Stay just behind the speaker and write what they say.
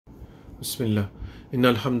بسم الله إن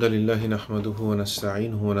الحمد لله نحمده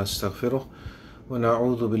ونستعينه ونستغفره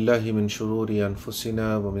ونعوذ بالله من شرور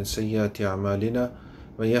أنفسنا ومن سيئات أعمالنا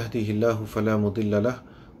من يهده الله فلا مضل له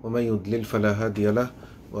ومن يضلل فلا هادي له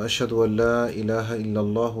وأشهد أن لا إله إلا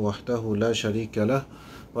الله وحده لا شريك له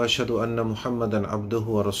وأشهد أن محمدا عبده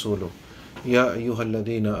ورسوله يا أيها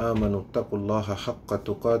الذين آمنوا اتقوا الله حق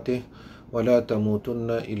تقاته ولا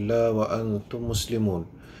تموتن إلا وأنتم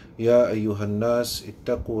مسلمون يا أيها الناس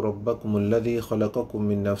اتقوا ربكم الذي خلقكم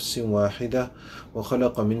من نفس واحدة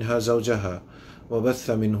وخلق منها زوجها وبث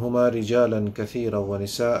منهما رجالا كثيرا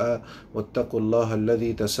ونساء واتقوا الله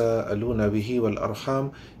الذي تساءلون به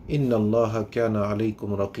والأرحام إن الله كان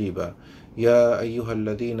عليكم رقيبا يا أيها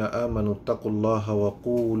الذين آمنوا اتقوا الله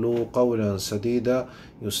وقولوا قولا سديدا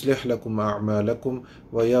يصلح لكم أعمالكم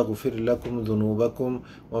ويغفر لكم ذنوبكم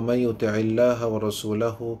ومن يطع الله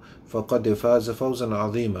ورسوله فقد فاز فوزا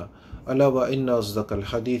عظيما ألا وإن أصدق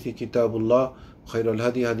الحديث كتاب الله خير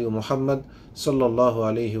الهدي هدي محمد صلى الله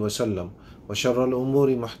عليه وسلم وشر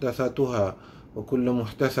الأمور محدثاتها وكل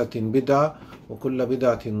محدثة بدعة وكل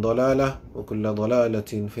بدعة ضلالة وكل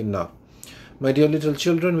ضلالة في النار. My dear little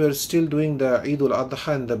children, we are still doing the Eid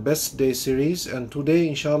al-Adha and the best day series, and today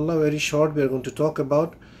inshallah very short we are going to talk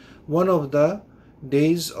about one of the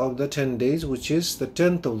days of the 10 days, which is the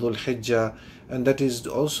 10th of Dhul Hijjah, and that is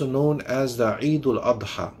also known as the Eid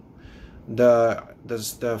al-Adha,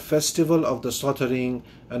 the festival of the slaughtering,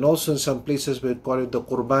 and also in some places we call it the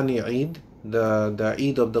Qurbani Eid, the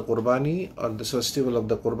Eid of the Qurbani, or the festival of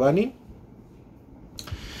the Qurbani.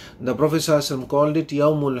 The Prophet ﷺ called it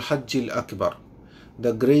Yawmul Hajj al-Akbar,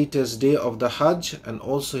 the greatest day of the Hajj, and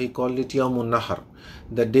also he called it Yawmul Nahar,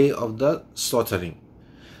 the day of the slaughtering.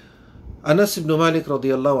 Anas ibn Malik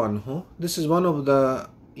radiallahu anhu, this is one of the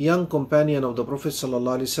young companion of the Prophet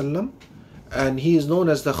ﷺ, and he is known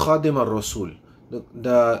as the Khadim al-Rasul,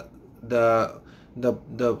 the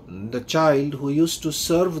child who used to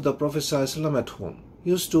serve the Prophet ﷺ at home.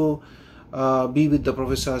 He used to be with the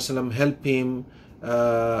Prophet ﷺ, help him,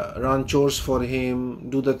 run chores for him,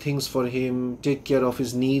 do the things for him, take care of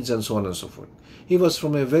his needs, and so on and so forth. He was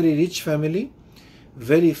from a very rich family,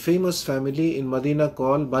 very famous family in Medina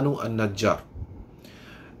called Banu an-Najjar.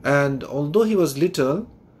 And although he was little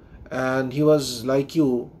and he was like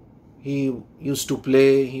you, he used to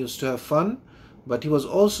play, he used to have fun, but he was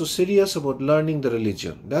also serious about learning the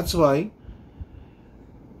religion. That's why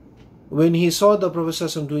when he saw the Prophet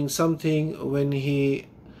ﷺ doing something, when he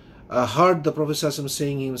heard the Prophet ﷺ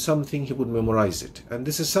saying him something, he would memorize it. And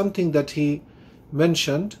this is something that he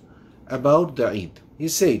mentioned about the Eid. He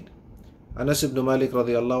said, Anas ibn Malik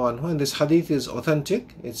radiallahu anhu, and this hadith is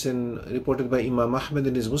authentic. It's reported by Imam Ahmed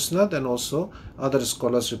in his Musnad, and also other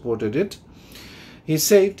scholars reported it. He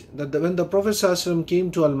said that when the Prophet ﷺ came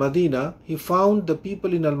to Al-Madinah, he found the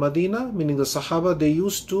people in Al-Madinah, meaning the Sahaba, they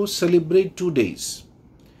used to celebrate 2 days.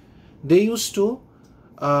 They used to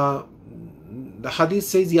the hadith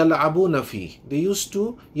says yal'abuna fi. They used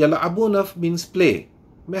to, yal'abuna means play,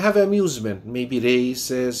 may have amusement, maybe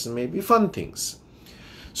races, maybe fun things.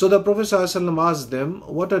 So the Prophet ﷺ asked them,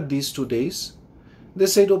 what are these 2 days? They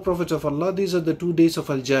said, O Prophet of Allah, these are the 2 days of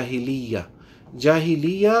al-Jahiliyyah.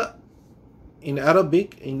 Jahiliyyah in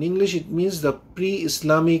Arabic, in English it means the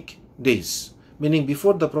pre-Islamic days, meaning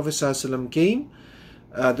before the Prophet ﷺ came.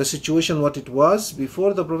 The situation what it was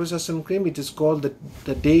before the Prophet ﷺ came, it is called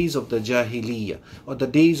the days of the Jahiliyyah, or the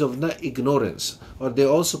days of the ignorance, or they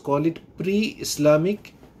also call it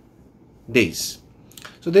pre-Islamic days.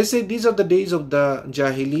 So they say these are the days of the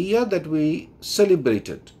Jahiliyyah that we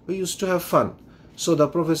celebrated. We used to have fun. So the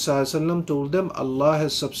Prophet ﷺ told them, Allah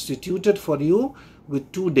has substituted for you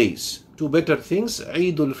with 2 days, 2 better things,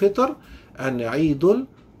 Eid al-Fitr and Eid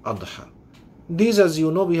al-Adha. These, as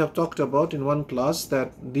you know, we have talked about in one class,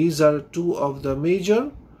 that these are 2 of the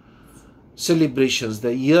major celebrations,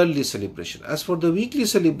 the yearly celebration. As for the weekly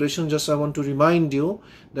celebration, just I want to remind you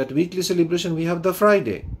that weekly celebration we have the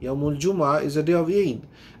Friday, Yawmul Jum'ah is a day of Eid,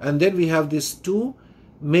 and then we have these 2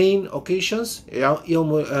 main occasions, Eid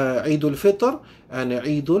al-Fitr and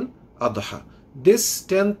Eid al-Adha. This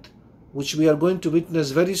 10th, which we are going to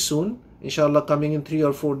witness very soon, inshallah, coming in 3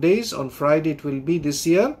 or 4 days, on Friday it will be this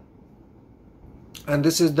year. And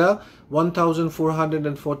this is the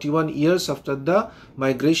 1441 years after the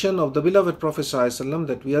migration of the beloved Prophet ﷺ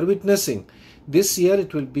that we are witnessing. This year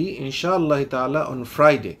it will be inshallah ta'ala on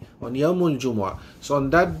Friday, on Yawmul Jumu'ah. So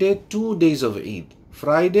on that day, 2 days of Eid,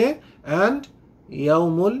 Friday and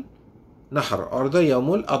Yawmul Nahar, or the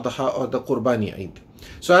Yawmul Adha, or the Qurbani Eid.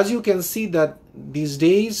 So as you can see that these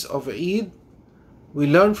days of Eid, we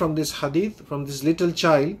learn from this hadith, from this little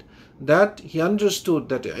child, that he understood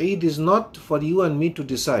that Eid is not for you and me to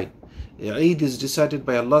decide. Eid is decided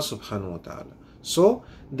by Allah subhanahu wa ta'ala. So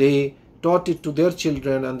they taught it to their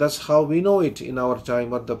children, and that's how we know it in our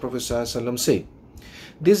time, what the Prophet ﷺ said.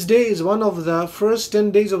 This day is one of the first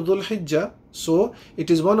 10 days of Dhul Hijjah. So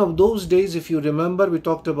it is one of those days, if you remember, we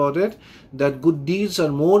talked about it, that good deeds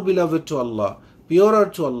are more beloved to Allah, purer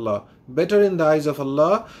to Allah, better in the eyes of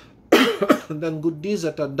Allah than good deeds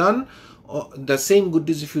that are done, the same good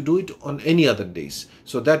deeds if you do it on any other days.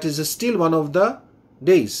 So that is still one of the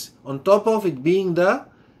days, on top of it being the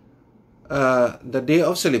day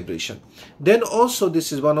of celebration. Then also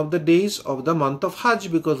this is one of the days of the month of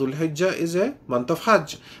Hajj, because Dhul Hijjah is a month of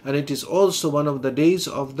Hajj, and it is also one of the days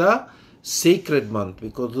of the sacred month,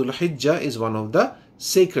 because Dhul Hijjah is one of the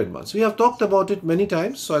sacred months. We have talked about it many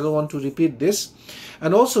times, so I don't want to repeat this.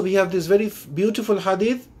 And also we have this very beautiful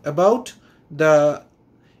hadith about the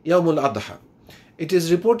Yawmul Adha. It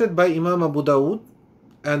is reported by Imam Abu Dawud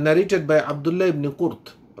and narrated by Abdullah ibn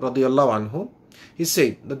Qurt radiyallahu anhu. He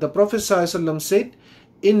said that the Prophet ﷺ said,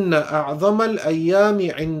 "Inna a'zama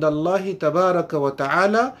al-ayyami 'inda Allahi tabaraka wa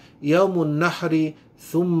ta'ala yawmun nahri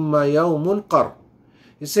thumma yawmul qar."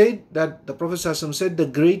 He said that the Prophet ﷺ said the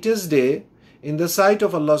greatest day in the sight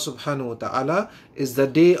of Allah subhanahu wa ta'ala is the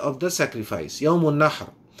day of the sacrifice, yawmun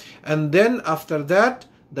nahr. And then after that,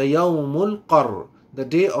 the yawmul qar, the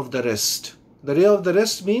day of the rest. The day of the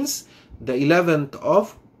rest means the 11th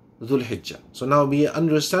of Dhul Hijjah. So now we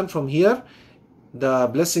understand from here the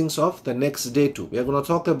blessings of the next day too. We are going to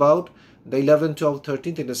talk about the 11th, 12th,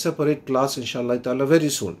 13th in a separate class, inshallah ta'ala, very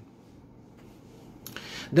soon.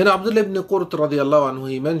 Then Abdullah ibn Qurt radiallahu anhu,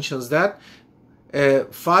 he mentions that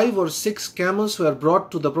 5 or 6 camels were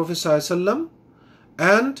brought to the Prophet ﷺ,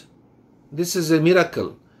 and this is a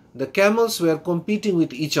miracle. The camels were competing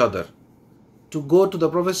with each other to go to the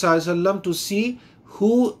Prophet ﷺ to see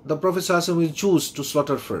who the Prophet ﷺ will choose to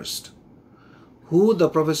slaughter first. Who the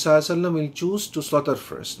Prophet ﷺ will choose to slaughter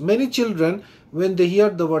first. Many children, when they hear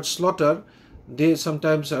the word slaughter, they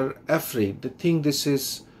sometimes are afraid. They think this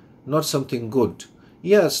is not something good.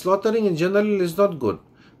 Yes, slaughtering in general is not good.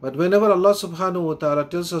 But whenever Allah subhanahu wa ta'ala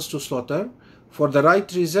tells us to slaughter for the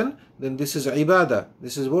right reason, then this is ibadah.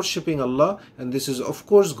 This is worshipping Allah, and this is of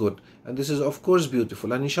course good. And this is of course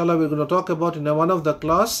beautiful. And inshallah we're going to talk about in one of the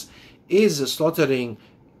class, is slaughtering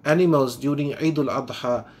animals during Eid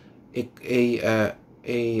al-Adha a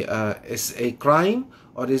crime,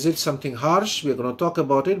 or is it something harsh? We're going to talk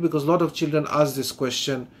about it, because a lot of children ask this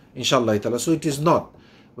question, inshallah ta'ala. So it is not.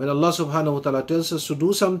 When Allah subhanahu wa ta'ala tells us to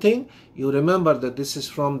do something, you remember that this is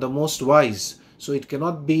from the most wise. So it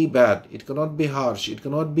cannot be bad, it cannot be harsh, it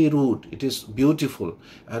cannot be rude, it is beautiful.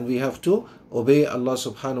 And we have to obey Allah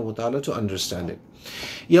subhanahu wa ta'ala to understand it.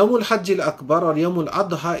 Yawmul Hajj al-Akbar or Yawmul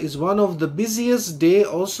Adha is one of the busiest day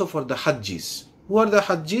also for the Hajjis. Who are the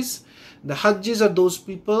Hajjis? The Hajjis are those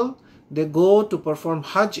people, they go to perform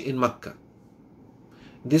Hajj in Makkah.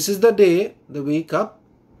 This is the day they wake up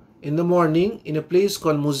in the morning in a place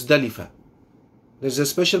called Muzdalifah. There's a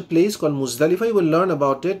special place called Muzdalifah. You will learn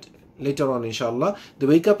about it later on, inshallah. They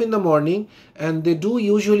wake up in the morning and they do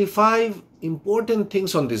usually 5 important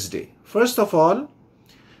things on this day. First of all,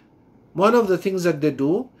 one of the things that they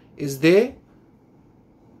do is they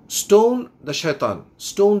stone the shaitan,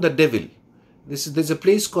 stone the devil. There's a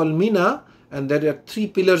place called Mina, and there are 3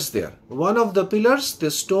 pillars there. One of the pillars, they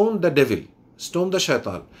stone the devil, stone the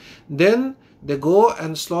shaitan. Then they go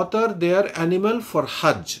and slaughter their animal for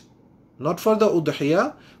Hajj, not for the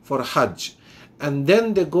Udhiyah, for Hajj. And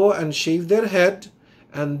then they go and shave their head,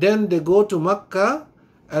 and then they go to Makkah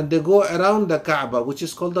and they go around the Kaaba, which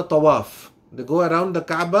is called the Tawaf. They go around the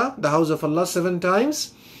Kaaba, the house of Allah, 7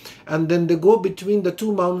 times, and then they go between the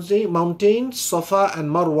 2 mountains, Safa and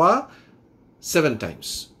Marwa, 7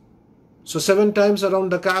 times. So 7 times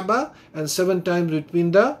around the Kaaba and 7 times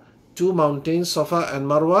between the 2 mountains, Safa and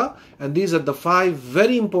Marwa. And these are the 5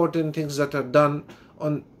 very important things that are done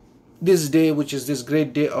on this day, which is this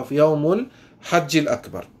great day of Yawmul Hajj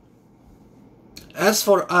al-Akbar. As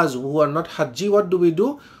for us who are not Hajji, what do we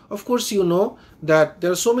do? Of course, you know that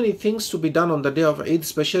there are so many things to be done on the day of Eid,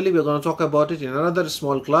 especially. We're going to talk about it in another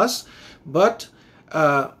small class. But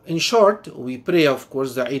in short, we pray, of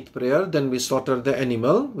course, the Eid prayer, then we slaughter the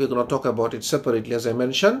animal. We're going to talk about it separately, as I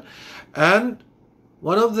mentioned. And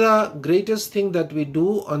one of the greatest thing that we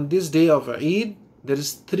do on this day of Eid, there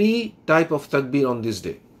is 3 types of takbeer on this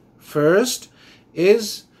day. First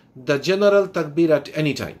is the general takbeer at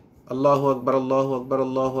any time. Allahu Akbar, Allahu Akbar,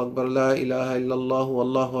 Allahu Akbar, La ilaha illallah,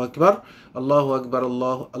 Allahu Akbar, Allahu Akbar,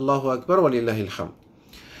 Allahu Akbar, walillahil hamd.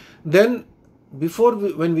 Then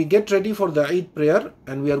when we get ready for the Eid prayer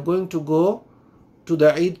and we are going to go to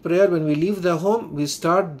the Eid prayer, when we leave the home, we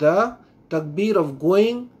start the takbeer of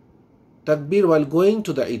going takbeer while going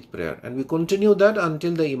to the Eid prayer, and we continue that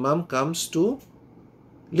until the Imam comes to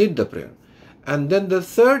lead the prayer. And then the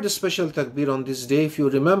third special takbeer on this day, if you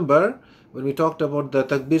remember, when we talked about the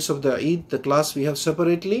takbeers of the Eid, the class we have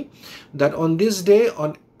separately, that on this day,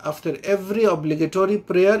 after every obligatory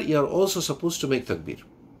prayer, you are also supposed to make takbeer.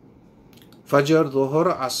 Fajr,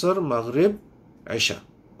 Dhuhr, Asr, Maghrib, Isha.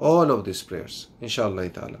 All of these prayers, inshallah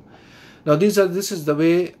ta'ala. Now this is the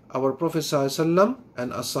way our Prophet ﷺ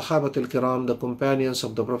and as-Sahabat al-Kiram, the companions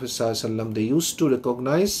of the Prophet ﷺ, they used to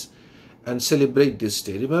recognize and celebrate this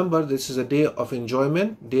day. Remember, this is a day of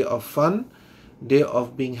enjoyment, day of fun, day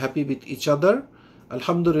of being happy with each other.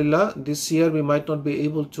 Alhamdulillah, this year we might not be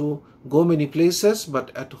able to go many places,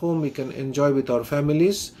 but at home we can enjoy with our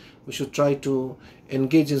families. We should try to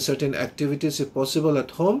engage in certain activities if possible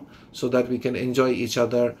at home, so that we can enjoy each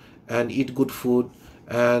other and eat good food,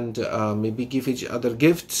 and maybe give each other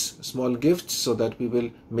gifts, small gifts, so that we will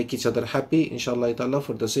make each other happy, inshallah ta'ala,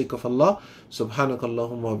 for the sake of Allah.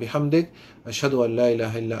 Subhanakallahumma wa bihamdik, ashhadu an la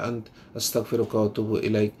ilaha illa ant, astaghfiruka wa atubu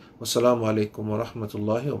ilayk. Wassalamu alaikum wa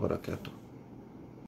rahmatullahi wa barakatuh.